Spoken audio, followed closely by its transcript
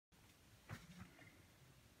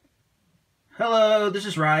Hello, this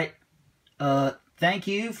is Wright. Thank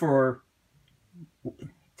you for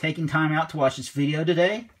taking time out to watch this video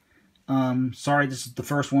today. Sorry this is the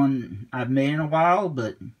first one I've made in a while,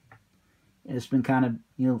 but it's been kind of,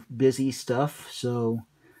 busy stuff. So,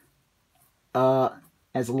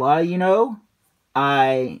 as a lot of you know,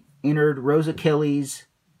 I entered Rosa Kelly's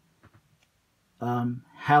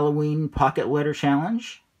Halloween Pocket Letter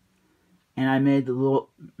Challenge, and I made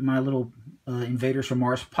my little Invaders from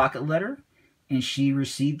Mars pocket letter, and she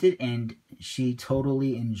received it, and she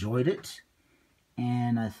totally enjoyed it.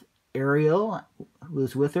 And Ariel, who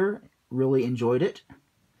was with her, really enjoyed it.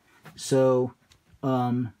 So,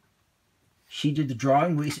 she did the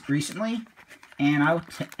drawing recently, and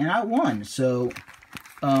I won. So,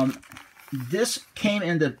 this came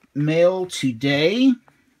in the mail today.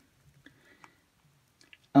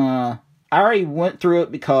 I already went through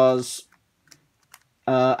it because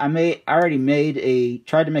I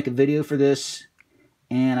tried to make a video for this,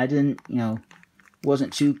 and I didn't,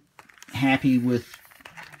 wasn't too happy with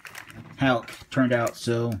how it turned out.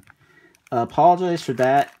 So, apologize for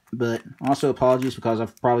that, but also apologies because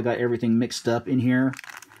I've probably got everything mixed up in here.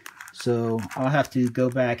 So, I'll have to go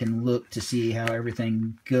back and look to see how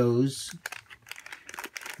everything goes.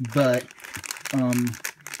 But,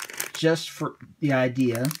 just for the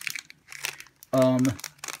idea,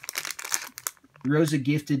 Rosa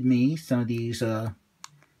gifted me some of these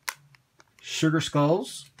sugar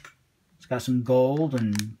skulls. It's got some gold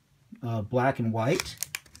and black and white.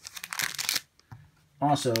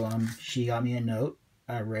 Also, she got me a note.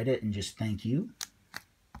 I read it and just thank you.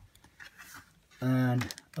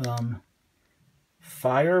 And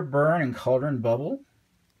fire, burn, and cauldron bubble.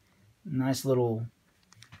 Nice little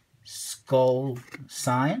skull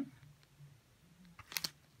sign.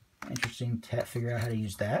 Interesting to figure out how to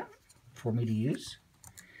use that for me to use.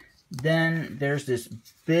 Then there's this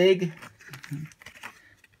big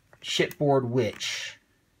chipboard witch.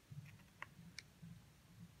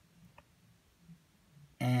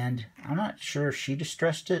 And I'm not sure if she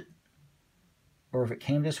distressed it or if it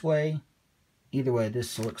came this way. Either way,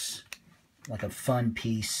 this looks like a fun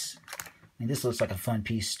piece. This looks like a fun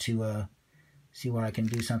piece to see what I can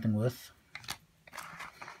do something with.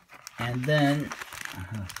 And then,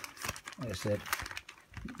 like I said,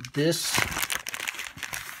 this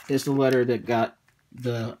is the letter that got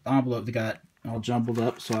the envelope that got all jumbled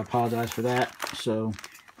up, so I apologize for that. So,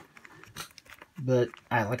 but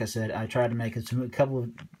like I said, I tried to make a couple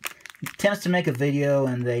of attempts to make a video,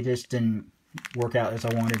 and they just didn't work out as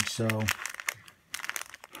I wanted. So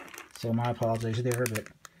my apologies there. But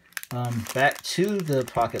back to the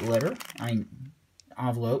pocket letter,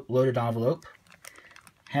 loaded envelope.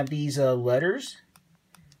 Have these letters.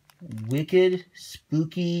 Wicked,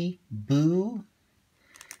 spooky, boo.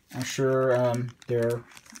 I'm sure there are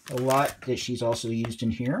a lot that she's also used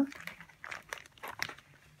in here.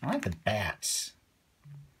 I like the bats.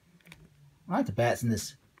 I like the bats in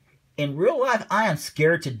this. In real life, I am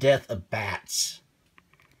scared to death of bats.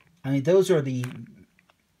 I mean, those are the...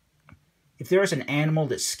 If there's an animal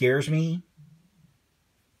that scares me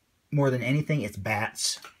more than anything, it's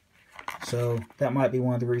bats. So that might be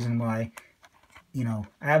one of the reasons why, I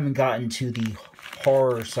haven't gotten to the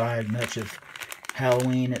horror side much of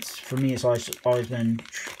Halloween. For me, it's always been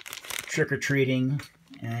trick-or-treating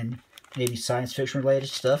and maybe science fiction related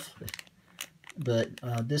stuff. But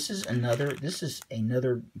this is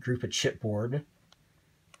another group of chipboard.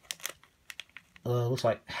 Looks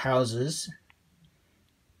like houses.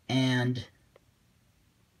 And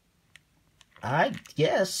I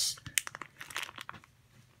guess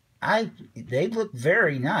they look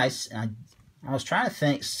very nice. I was trying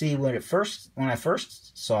to see when I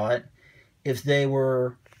first saw it, if they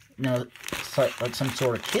were, like some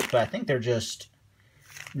sort of kit, but I think they're just,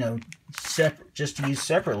 just to use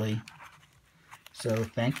separately. So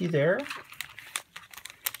thank you there.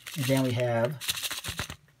 And then we have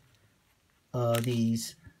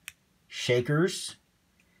these shakers.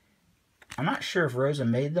 I'm not sure if Rosa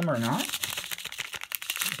made them or not,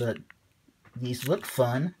 but these look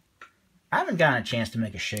fun. I haven't gotten a chance to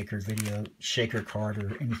make a shaker card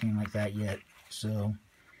or anything like that yet. So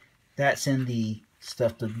that's in the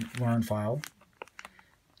stuff to learn file.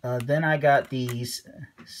 Then I got these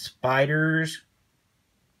spiders,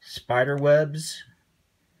 spider webs,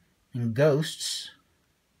 and ghosts.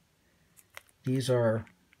 These are,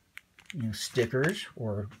 stickers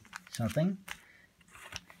or something.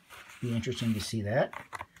 Be interesting to see that.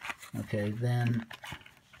 Okay, then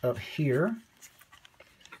up here,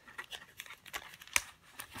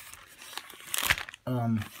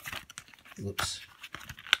 whoops.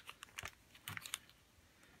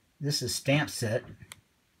 This is stamp set.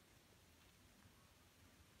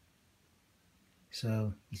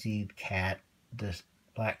 So you see the cat, this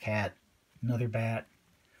black cat, another bat,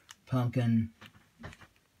 pumpkin,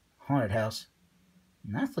 haunted house.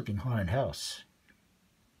 Nice looking haunted house.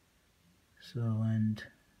 So, and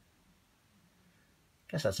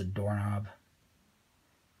I guess that's a doorknob.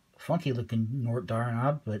 Funky looking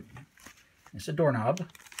doorknob, but it's a doorknob.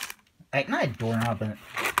 Not a doorknob,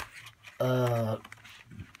 but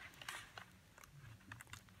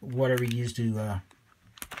whatever you use to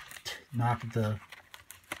knock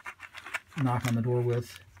on the door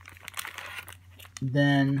with.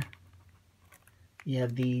 Then you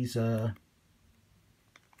have these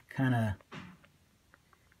kind of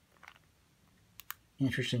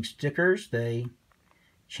interesting stickers. They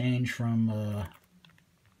change from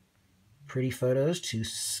pretty photos to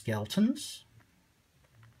skeletons.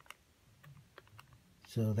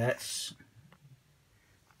 So that's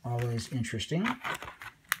always interesting.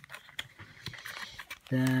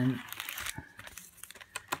 Then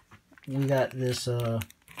we got this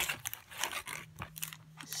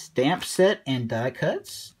stamp set and die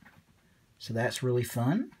cuts. So that's really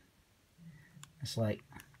fun. It's like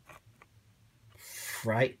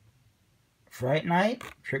Fright Night,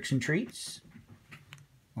 Tricks and Treats.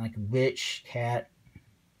 Like Witch, Cat,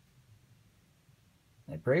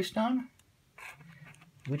 like Gravestone,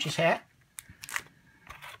 Witch's Hat,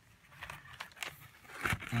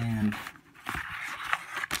 and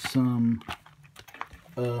some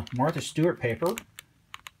Martha Stewart paper.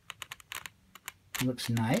 Looks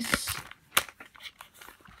nice.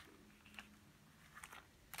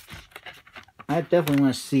 I definitely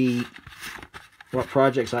want to see what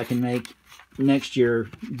projects I can make next year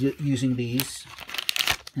using these.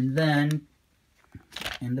 And then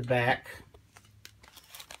in the back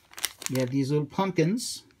you have these little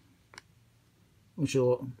pumpkins, which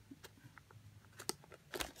will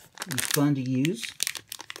be fun to use.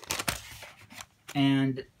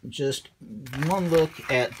 And just one look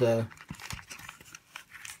at the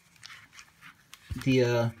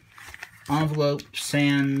envelope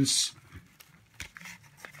sans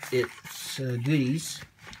its goodies.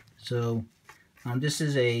 So this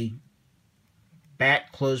is a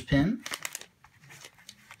bat clothespin,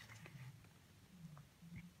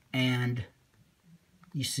 and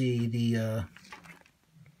you see the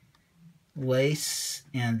lace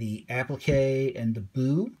and the applique and the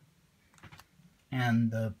boo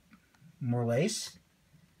and the more lace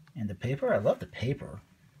and the paper. I love the paper.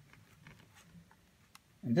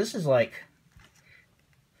 And this is like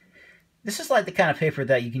the kind of paper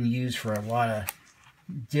that you can use for a lot of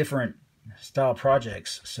different style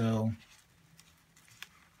projects. So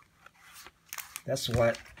that's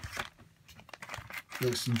what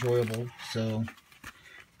looks enjoyable. So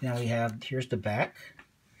now we have, here's the back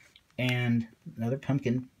and another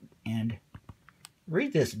pumpkin, and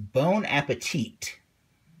read this, Bon Appetit.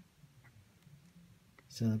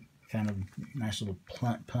 So kind of nice little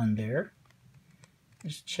pun there.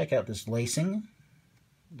 Just check out this lace,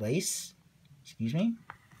 excuse me,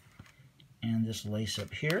 and this lace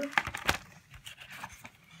up here.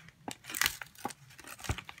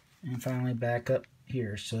 And finally back up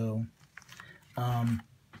here. So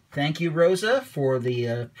thank you, Rosa, for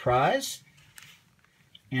the prize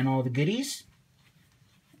and all the goodies.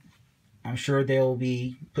 I'm sure they'll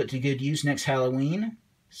be put to good use next Halloween.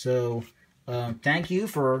 So thank you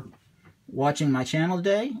for watching my channel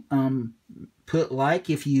today. Put like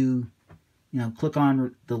if you click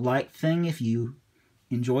on the like thing if you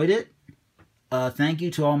enjoyed it. Thank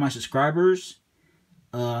you to all my subscribers.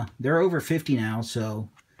 They're over 50 now, so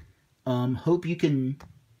hope you can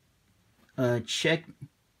check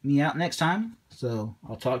me out next time. So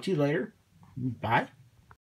I'll talk to you later. Bye.